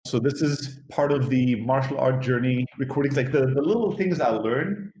So this is part of the martial art journey recordings, like the little things I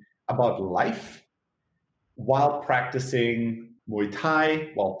learned about life while practicing Muay Thai,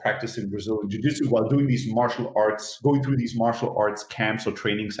 while practicing Brazilian Jiu-Jitsu, while doing these martial arts, going through these martial arts camps or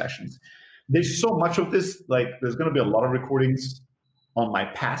training sessions. There's so much of this, like there's going to be a lot of recordings on my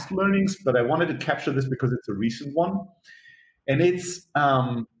past learnings, but I wanted to capture this because it's a recent one. And it's,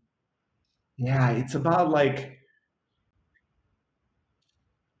 it's about like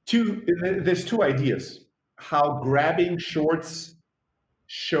there's two ideas. How grabbing shorts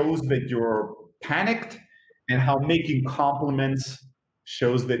shows that you're panicked, and how making compliments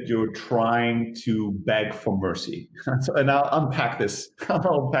shows that you're trying to beg for mercy. And I'll unpack this.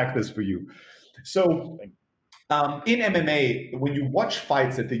 I'll unpack this for you. So in MMA, when you watch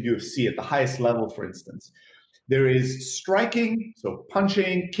fights at the UFC at the highest level, for instance, there is striking, so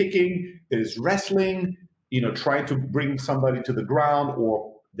punching, kicking, there's wrestling, trying to bring somebody to the ground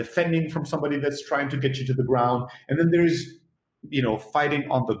or defending from somebody that's trying to get you to the ground. And then there's fighting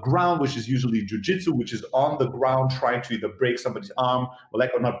on the ground, which is usually jiu-jitsu, which is on the ground trying to either break somebody's arm or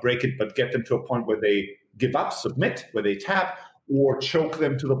not break it, but get them to a point where they give up, submit, where they tap, or choke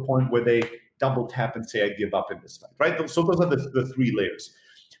them to the point where they double tap and say, I give up in this fight, right? So those are the three layers.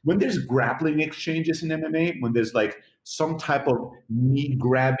 When there's grappling exchanges in MMA, when there's like some type of me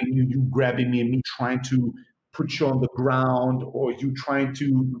grabbing you grabbing me, and me trying to put you on the ground, or you trying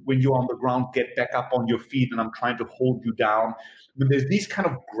to, when you're on the ground, get back up on your feet and I'm trying to hold you down. When there's these kind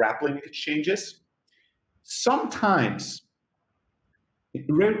of grappling exchanges, sometimes,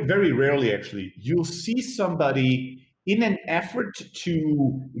 very rarely actually, you'll see somebody in an effort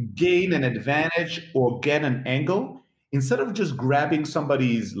to gain an advantage or get an angle, instead of just grabbing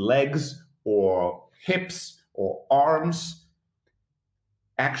somebody's legs or hips or arms,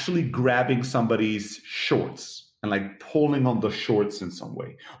 actually grabbing somebody's shorts and like pulling on the shorts in some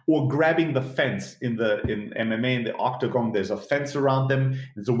way, or grabbing the fence in MMA, in the octagon, there's a fence around them.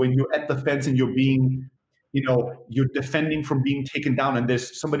 And so when you're at the fence and you're being, you're defending from being taken down, and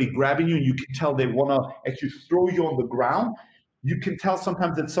there's somebody grabbing you, and you can tell they want to actually throw you on the ground. You can tell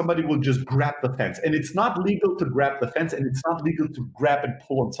sometimes that somebody will just grab the fence, and it's not legal to grab the fence, and it's not legal to grab and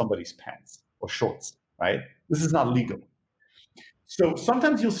pull on somebody's pants or shorts, right? This is not legal. So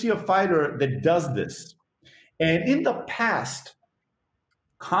sometimes you'll see a fighter that does this. And in the past,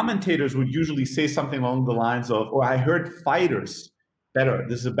 commentators would usually say something along the lines of, or I heard fighters,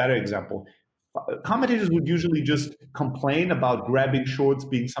 this is a better example. Commentators would usually just complain about grabbing shorts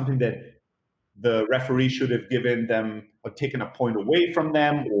being something that the referee should have given them or taken a point away from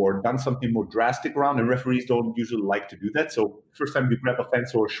them or done something more drastic around. And referees don't usually like to do that. So first time you grab a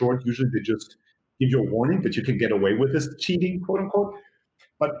fence or a short, usually they just give you a warning, but you can get away with this cheating, quote unquote.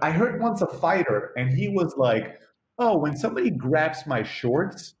 But I heard once a fighter, and he was like, oh, when somebody grabs my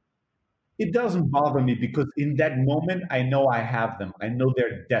shorts, it doesn't bother me because in that moment, I know I have them. I know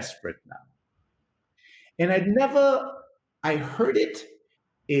they're desperate now. And I heard it.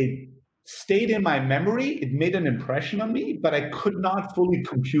 It stayed in my memory. It made an impression on me, but I could not fully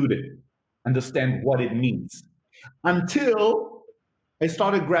compute it, understand what it means, until I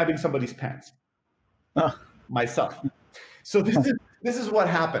started grabbing somebody's pants myself. So this is what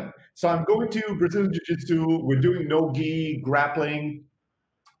happened. So I'm going to Brazilian Jiu-Jitsu. We're doing no-gi grappling.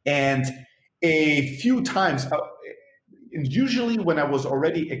 And a few times, usually when I was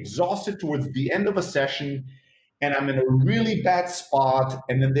already exhausted towards the end of a session, and I'm in a really bad spot,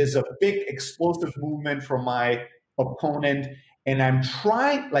 and then there's a big explosive movement from my opponent, and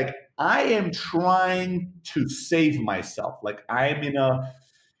I am trying to save myself. Like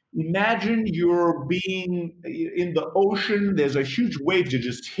imagine you're being in the ocean, there's a huge wave, you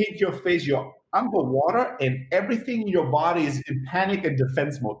just hit your face, you're underwater, and everything in your body is in panic and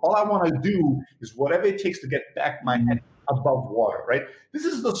defense mode. All I want to do is whatever it takes to get back my head above water, right? This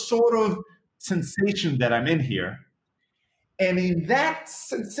is the sort of sensation that I'm in here. And in that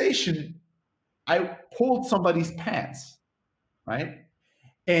sensation, I pulled somebody's pants, right?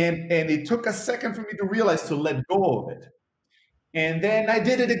 And it took a second for me to realize to let go of it. And then I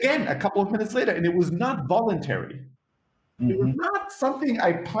did it again a couple of minutes later, and it was not voluntary. It was not something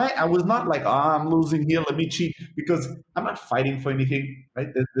I planned. I was not like, I'm losing here, let me cheat, because I'm not fighting for anything, right?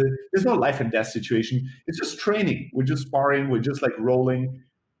 There's no life and death situation. It's just training. We're just sparring. We're just like rolling.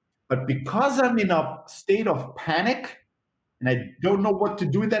 But because I'm in a state of panic and I don't know what to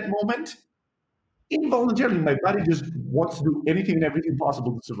do in that moment, involuntarily, my body just wants to do anything and everything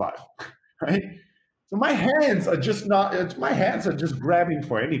possible to survive, right? So my hands are just grabbing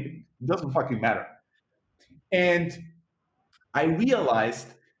for anything. It doesn't fucking matter. And I realized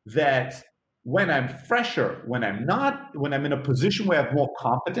that when I'm fresher, when I'm in a position where I have more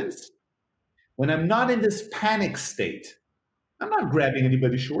competence, when I'm not in this panic state, I'm not grabbing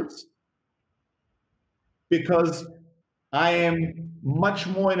anybody's shorts because I am much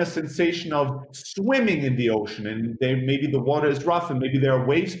more in a sensation of swimming in the ocean, and maybe the water is rough and maybe there are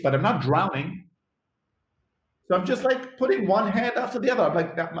waves, but I'm not drowning. So I'm just like putting one hand after the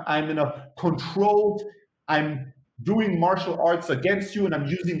other. I'm in a controlled, I'm doing martial arts against you and I'm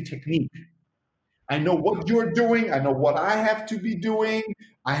using technique. I know what you're doing. I know what I have to be doing.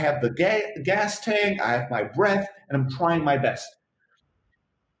 I have the gas tank. I have my breath, and I'm trying my best.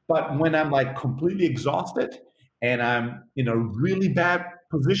 But when I'm like completely exhausted and I'm in a really bad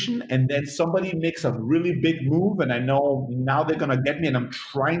position, and then somebody makes a really big move, and I know now they're gonna get me, and I'm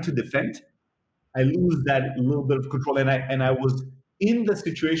trying to defend, I lose that little bit of control. And I was in the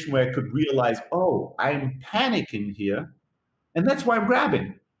situation where I could realize, oh, I'm panicking here, and that's why I'm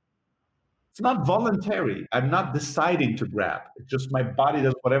grabbing. It's not voluntary. I'm not deciding to grab. It's just my body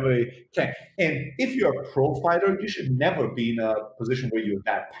does whatever it can. And if you're a pro fighter, you should never be in a position where you're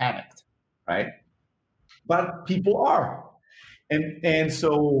that panicked, right? But people are. And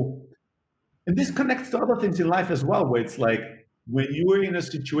so, and this connects to other things in life as well, where it's like when you are in a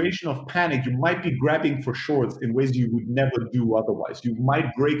situation of panic, you might be grabbing for shorts in ways you would never do otherwise. You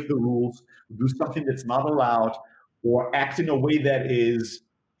might break the rules, do something that's not allowed, or act in a way that is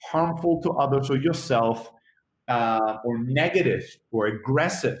harmful to others or yourself, or negative or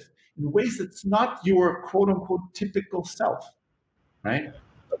aggressive in ways that's not your quote unquote typical self, right?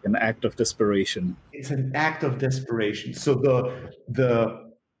 Like an act of desperation. It's an act of desperation. So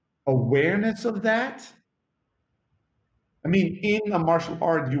the awareness of that, I mean, in a martial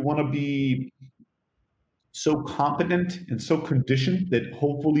art, you want to be so competent and so conditioned that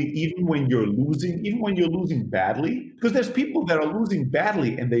hopefully even when you're losing badly, because there's people that are losing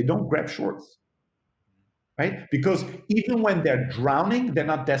badly and they don't grab shorts, right? Because even when they're drowning, they're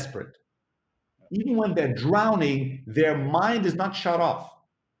not desperate. Even when they're drowning, their mind is not shut off,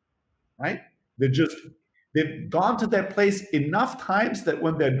 right? They've gone to that place enough times that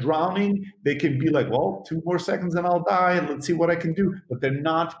when they're drowning, they can be like, well, 2 more seconds and I'll die. Let's see what I can do. But they're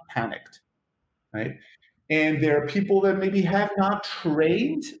not panicked, right? And there are people that maybe have not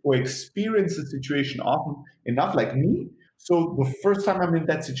trained or experienced the situation often enough, like me. So the first time I'm in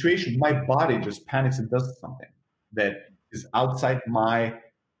that situation, my body just panics and does something that is outside my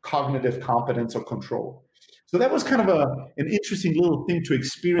cognitive competence or control. So that was kind of an interesting little thing to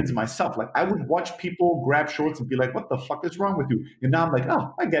experience myself. Like I would watch people grab shorts and be like, what the fuck is wrong with you? And now I'm like,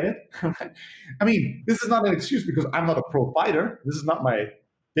 oh, I get it. I mean, this is not an excuse because I'm not a pro fighter. This is not my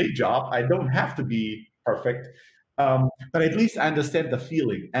day job. I don't have to be perfect. But at least I understand the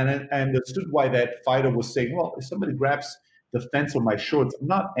feeling. And I understood why that fighter was saying, well, if somebody grabs the fence on my shorts, I'm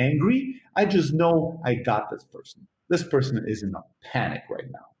not angry. I just know I got this person. This person is in a panic right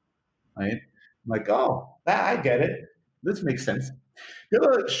now, right? I'm like, oh, I get it. This makes sense. The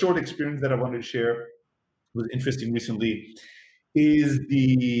other short experience that I wanted to share was interesting recently is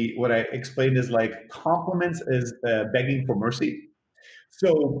what I explained is like compliments is begging for mercy.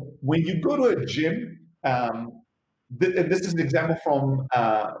 So when you go to a gym, and this is an example from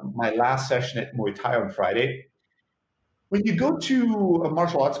my last session at Muay Thai on Friday. When you go to a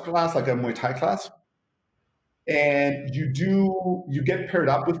martial arts class, like a Muay Thai class, and you get paired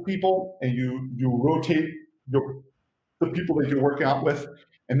up with people and you rotate the people that you're working out with,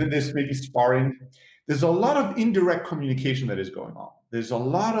 and then there's maybe sparring. There's a lot of indirect communication that is going on. There's a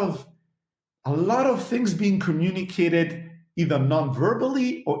lot of things being communicated either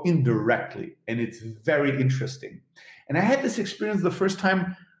non-verbally or indirectly, and it's very interesting. And I had this experience the first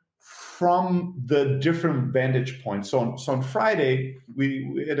time from the different vantage points. So on Friday,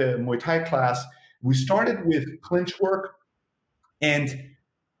 we had a Muay Thai class. We started with clinch work, and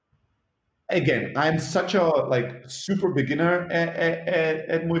again, I'm such a super beginner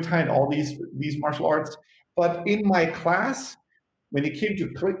at Muay Thai and all these martial arts. But in my class, when it came to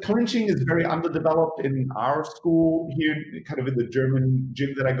clinching, is very underdeveloped in our school here, kind of in the German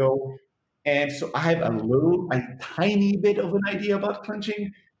gym that I go. And so I have a tiny bit of an idea about clinching.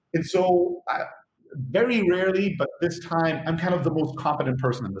 And so very rarely, but this time, I'm kind of the most competent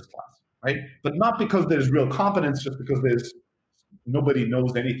person in this class, right? But not because there's real competence, just because nobody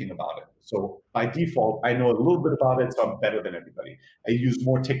knows anything about it. So by default, I know a little bit about it, so I'm better than everybody. I use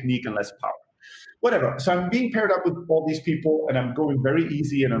more technique and less power. Whatever. So I'm being paired up with all these people, and I'm going very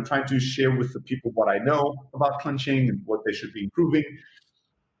easy, and I'm trying to share with the people what I know about clinching and what they should be improving.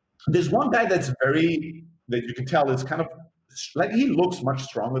 There's one guy that you can tell is kind of like he looks much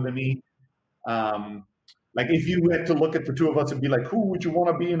stronger than me. Like if you had to look at the two of us and be like, who would you want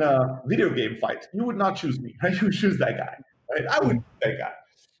to be in a video game fight? You would not choose me, right? You would choose that guy, right? I would choose that guy.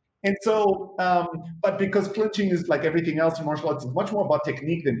 And so, but because clinching is like everything else in martial arts, it's much more about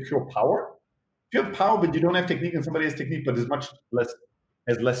technique than pure power. If you have power, but you don't have technique, and somebody has technique, but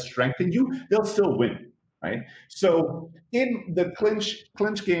has less strength than you, they'll still win, right? So in the clinch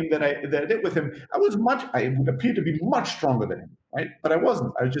game that I did with him, I would appear to be much stronger than him, right? But I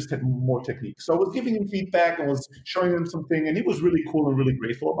wasn't. I just had more technique. So I was giving him feedback and was showing him something, and he was really cool and really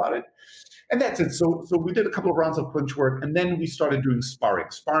grateful about it. And that's it. So we did a couple of rounds of clinch work, and then we started doing sparring.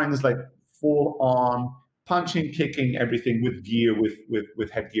 Sparring is like full on punching, kicking, everything with gear,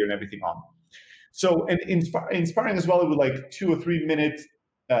 with headgear and everything on. So and in sparring as well, it was like 2 or 3 minute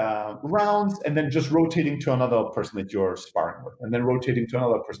rounds, and then just rotating to another person that you're sparring with, and then rotating to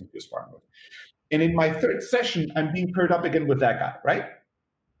another person that you're sparring with. And in my third session, I'm being paired up again with that guy, right?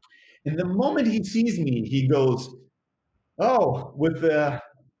 And the moment he sees me, he goes, "Oh,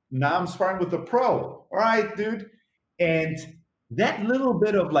 now I'm sparring with a pro. All right, dude." And that little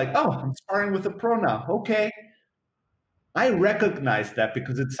bit of like, "Oh, I'm sparring with a pro now. Okay." I recognize that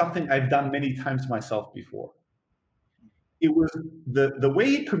because it's something I've done many times myself before. It was the way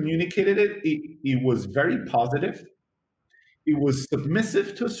he communicated it was very positive. It was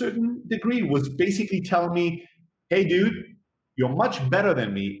submissive to a certain degree. It was basically telling me, "Hey, dude, you're much better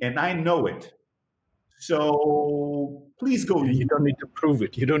than me, and I know it. So please go easy. You don't need to prove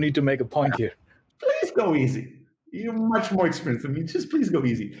it. You don't need to make a point here. Please go easy. You're much more experienced than me. Just please go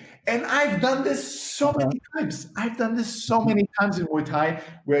easy." And I've done this so many times. I've done this so many times in Muay Thai,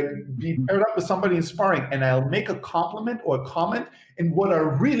 where I'd be paired up with somebody in sparring, and I'll make a compliment or a comment, and what I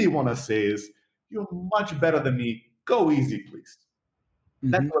really want to say is, "You're much better than me. Go easy, please."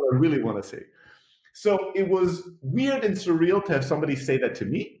 That's what I really want to say. So it was weird and surreal to have somebody say that to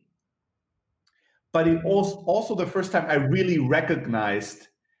me. But it also the first time I really recognized,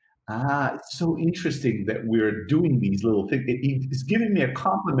 it's so interesting that we're doing these little things. He's giving me a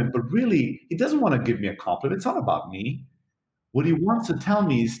compliment, but really, he doesn't want to give me a compliment. It's not about me. What he wants to tell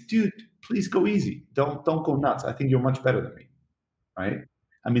me is, "Dude, please go easy. Don't go nuts. I think you're much better than me." Right?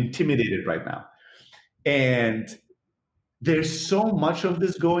 I'm intimidated right now. And there's so much of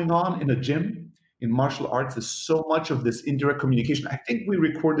this going on in a gym, in martial arts. There's so much of this indirect communication. I think we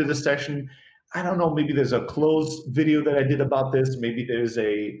recorded a session. I don't know, maybe there's a closed video that I did about this. Maybe there's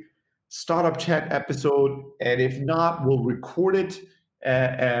a startup chat episode. And if not, we'll record it.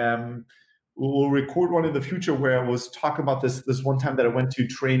 We'll record one in the future where I was talking about this one time that I went to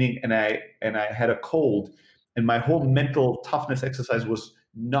training and I had a cold. And my whole mental toughness exercise was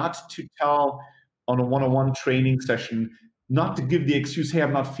not to tell on a one-on-one training session, not to give the excuse, "Hey,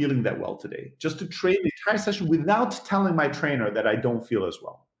 I'm not feeling that well today." Just to train the entire session without telling my trainer that I don't feel as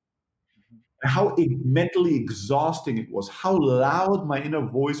well. How mentally exhausting it was, how loud my inner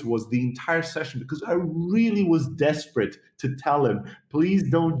voice was the entire session, because I really was desperate to tell him, "Please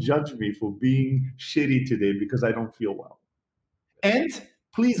don't judge me for being shitty today because I don't feel well. And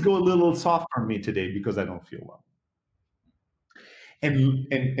please go a little softer on me today because I don't feel well."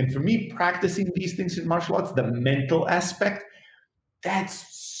 And for me, practicing these things in martial arts, the mental aspect, that's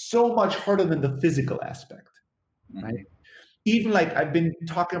so much harder than the physical aspect, right? Even like I've been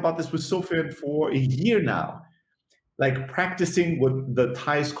talking about this with Sofian for a year now, like practicing what the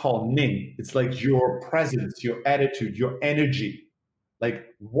Thais call Ning. It's like your presence, your attitude, your energy, like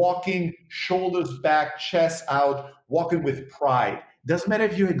walking shoulders back, chest out, walking with pride. Doesn't matter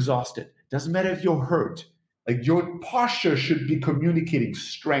if you're exhausted, doesn't matter if you're hurt. Like your posture should be communicating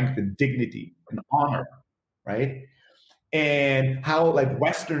strength and dignity and honor, right? And how like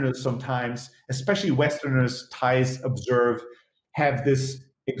Westerners sometimes, especially Westerners, Thais observe, have this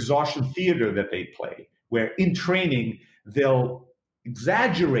exhaustion theater that they play, where in training, they'll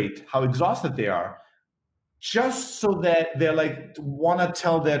exaggerate how exhausted they are, just so that they're like, want to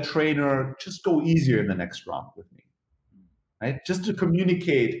tell their trainer, "Just go easier in the next round with me." Right? Just to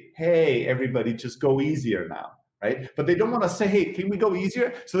communicate, "Hey, everybody, just go easier now." Right? But they don't want to say, "Hey, can we go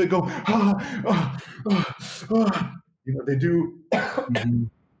easier?" So they go, they do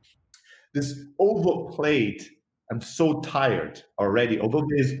this overplayed, "I'm so tired already," although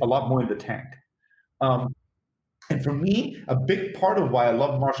there's a lot more in the tank. And for me, a big part of why I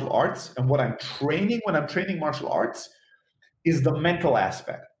love martial arts and what I'm training when I'm training martial arts is the mental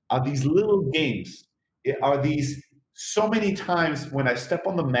aspect. Are these little games? Are these so many times when I step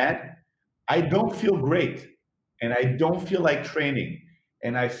on the mat, I don't feel great and I don't feel like training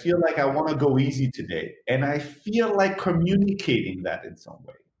and I feel like I want to go easy today and I feel like communicating that in some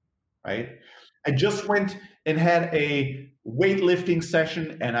way. right? I just went and had a weightlifting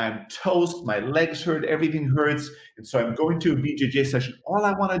session and I'm toast, my legs hurt, everything hurts. And so I'm going to a BJJ session. All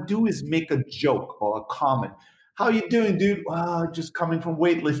I want to do is make a joke or a comment. How you doing, dude? Just coming from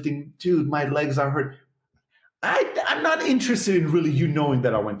weightlifting. Dude, my legs are hurt. I'm not interested in really you knowing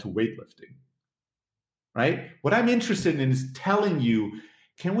that I went to weightlifting, right? What I'm interested in is telling you,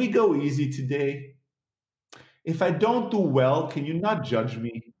 can we go easy today? If I don't do well, can you not judge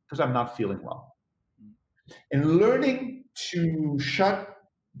me because I'm not feeling well? And learning to shut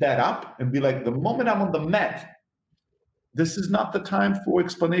that up and be like, the moment I'm on the mat, this is not the time for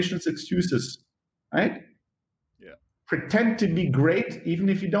explanations, excuses, right? Yeah. Pretend to be great, even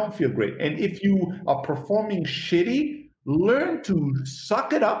if you don't feel great. And if you are performing shitty, learn to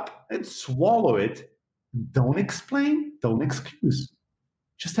suck it up and swallow it. Don't explain, don't excuse.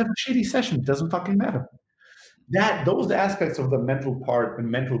 Just have a shitty session. It doesn't fucking matter. Those aspects of the mental part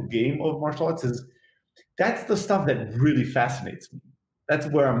and mental game of martial arts that's the stuff that really fascinates me. That's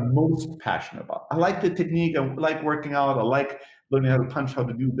where I'm most passionate about. I like the technique. I like working out. I like learning how to punch, how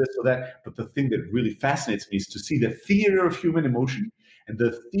to do this or that. But the thing that really fascinates me is to see the theater of human emotion and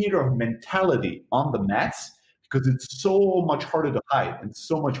the theater of mentality on the mats, because it's so much harder to hide and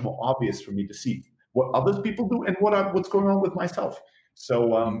so much more obvious for me to see what other people do and what's going on with myself. So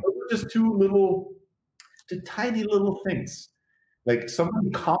those are just two tiny little things. Like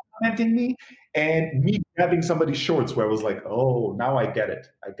somebody complimenting me and me grabbing somebody's shorts where I was like, oh, now I get it.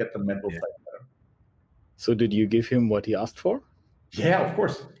 I get the mental side better. So did you give him what he asked for? Yeah, of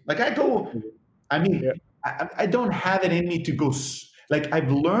course. Like I don't have it in me to go, like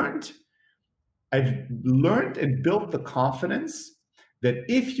I've learned and built the confidence that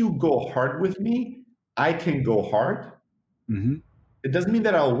if you go hard with me, I can go hard. Mm-hmm. It doesn't mean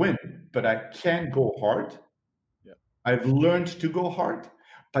that I'll win, but I can go hard. I've learned to go hard,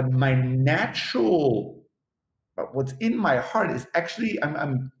 but my natural, what's in my heart is actually, I'm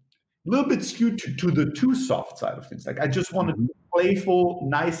a little bit skewed to the too soft side of things. Like I just want to be playful,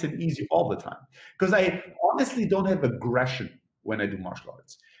 nice and easy all the time. Because I honestly don't have aggression when I do martial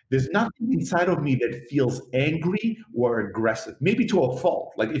arts. There's nothing inside of me that feels angry or aggressive, maybe to a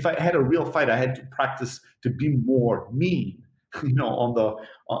fault. Like if I had a real fight, I had to practice to be more mean, on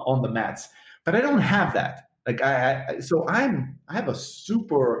the mats. But I don't have that. Like it's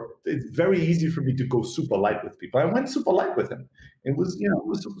very easy for me to go super light with people. I went super light with him. It was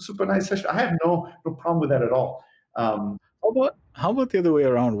a super nice session. I have no problem with that at all. How about the other way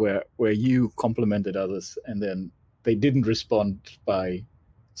around, where you complimented others and then they didn't respond by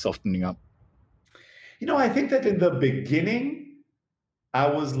softening up? I think that in the beginning, I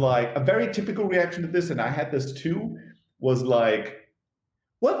was like, a very typical reaction to this, and I had this too, was like,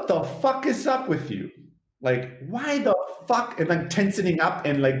 what the fuck is up with you? Like, why the fuck? And like tensing up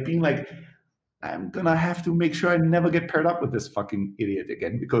and like being like, I'm gonna have to make sure I never get paired up with this fucking idiot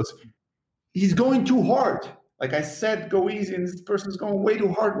again because he's going too hard. Like I said, go easy, and this person's going way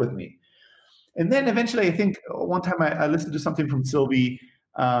too hard with me. And then eventually, I think one time I listened to something from Sylvie.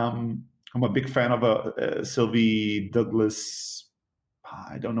 I'm a big fan of Sylvie Douglas.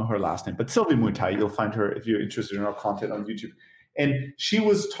 I don't know her last name, but Sylvie Muay Thai. You'll find her if you're interested in our content on YouTube. And she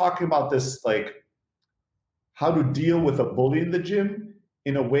was talking about this, like, how to deal with a bully in the gym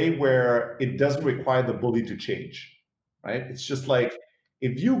in a way where it doesn't require the bully to change, right? It's just like,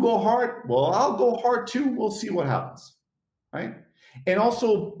 if you go hard, well, I'll go hard too. We'll see what happens, right? And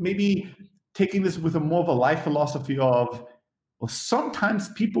also maybe taking this with a more of a life philosophy of, well, sometimes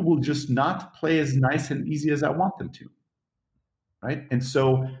people will just not play as nice and easy as I want them to, right? And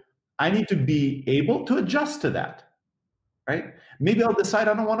so I need to be able to adjust to that. Right? Maybe I'll decide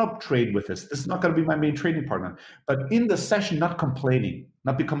I don't want to trade with this. This is not going to be my main trading partner. But in the session, not complaining,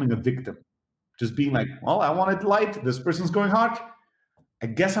 not becoming a victim, just being like, well, I want it light. This person's going hard. I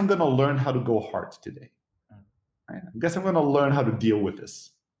guess I'm going to learn how to go hard today. Right? I guess I'm going to learn how to deal with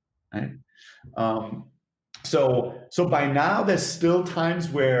this. Right? So by now, there's still times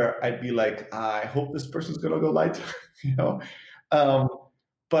where I'd be like, I hope this person's going to go light.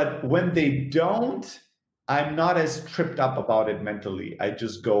 But when they don't, I'm not as tripped up about it mentally. I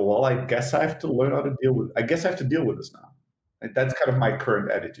just go, well, I guess I have to learn how to deal with. I guess I have to deal with this now. Like, that's kind of my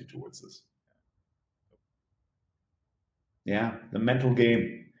current attitude towards this. Yeah, the mental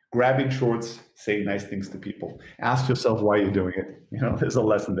game, grabbing shorts, saying nice things to people. Ask yourself why you're doing it. There's a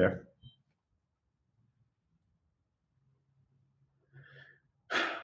lesson there.